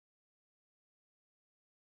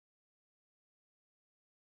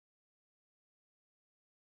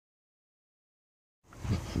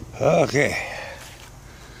Okay,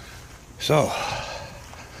 so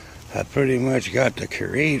I pretty much got the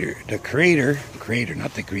crater, not the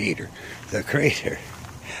creator, the crater.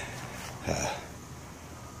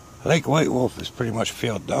 Lake White Wolf is pretty much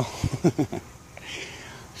filled now.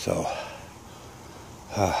 So,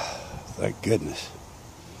 thank goodness.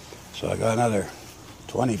 So I got another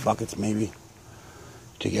 20 buckets maybe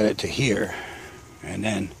to get it to here, and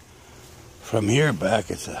then from here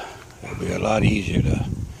back it'll be a lot easier to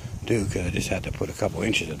do, because I just had to put a couple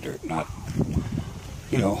inches of dirt, not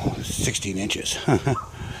 16 inches.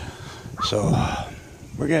 So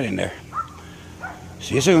we're getting there.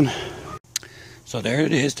 See you soon. So there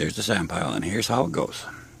it is, there's the sand pile, and here's how it goes.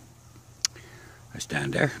 I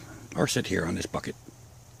stand there or sit here on this bucket,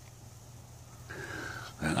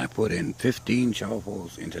 and I put in 15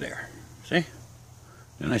 shovelfuls into there. See?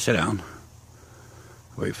 Then I sit down,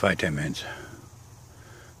 wait 5-10 minutes,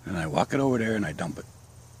 and I walk it over there and I dump it.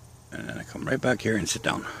 And then I come right back here and sit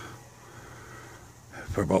down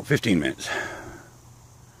for about 15 minutes.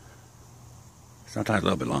 Sometimes a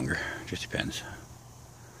little bit longer, just depends.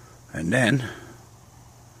 And then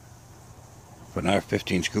put another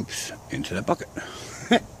 15 scoops into the bucket.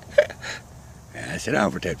 And I sit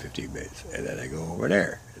down for 10-15 minutes, and then I go over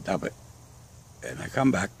there and dump it, and I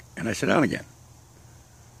come back and I sit down again.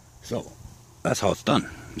 So that's how it's done,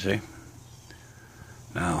 you see.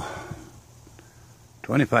 Now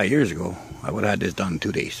 25 years ago I would have had this done in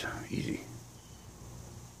 2 days, easy.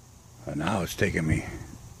 And now it's taking me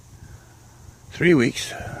 3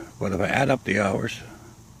 weeks, but if I add up the hours,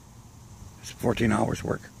 it's 14 hours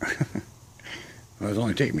work. It was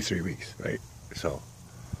only taking me 3 weeks, right? So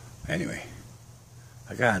anyway,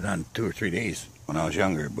 I got it done 2 or 3 days when I was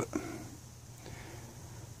younger, but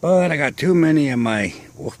I got too many of my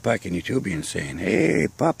Wolfpack and YouTubians saying, "Hey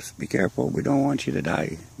pups, be careful, we don't want you to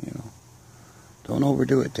die, don't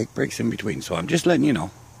overdo it, take breaks in between." So I'm just letting you know.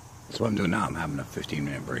 That's what I'm doing now. I'm having a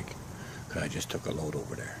 15-minute break, because I just took a load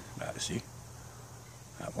over there. See?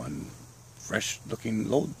 That one fresh looking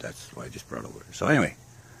load, that's what I just brought over there. So anyway,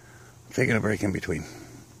 I'm taking a break in between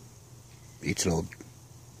each load.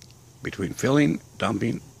 Between filling,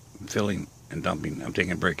 dumping, filling, and dumping, I'm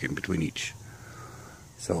taking a break in between each.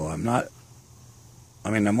 So I'm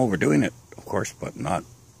overdoing it, of course, but not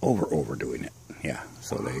overdoing it. Yeah,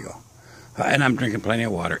 so there you go. And I'm drinking plenty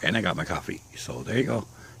of water, and I got my coffee. So there you go,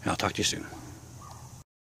 and I'll talk to you soon.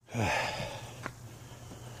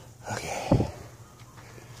 Okay.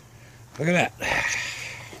 Look at that.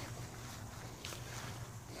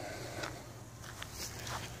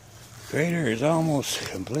 Crater is almost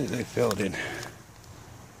completely filled in,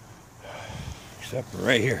 except for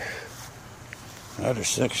right here. Another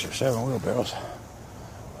 6 or 7 wheelbarrows.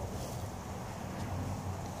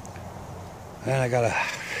 And I gotta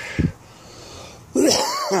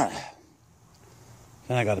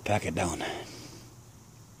pack it down.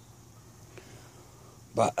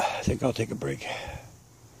 But I think I'll take a break.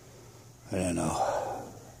 I don't know.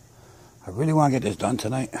 I really want to get this done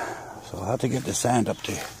tonight, so I'll have to get the sand up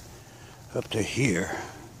to here.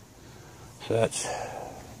 So that's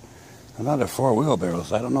another 4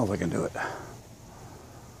 wheelbarrows. I don't know if I can do it.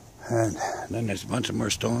 And then there's a bunch of more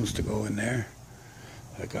stones to go in there.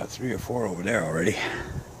 I got 3 or 4 over there already.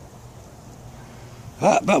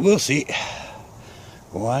 But we'll see.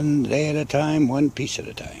 One day at a time, one piece at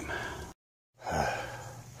a time.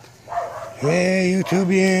 Hey,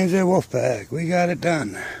 YouTubians and Wolfpack, we got it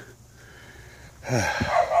done.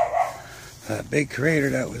 That big crater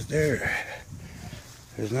that was there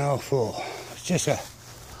is now full. It's just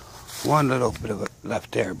one little bit of it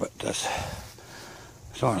left there, but it's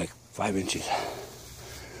only like 5 inches.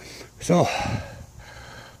 So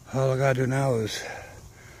all I gotta do now is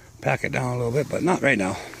pack it down a little bit, but not right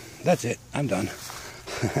now. That's it, I'm done.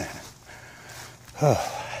 Oh,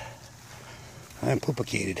 I'm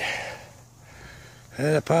poopicated.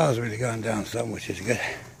 The pile's really gone down some, which is good.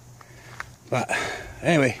 But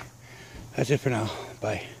anyway, that's it for now.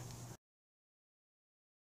 Bye.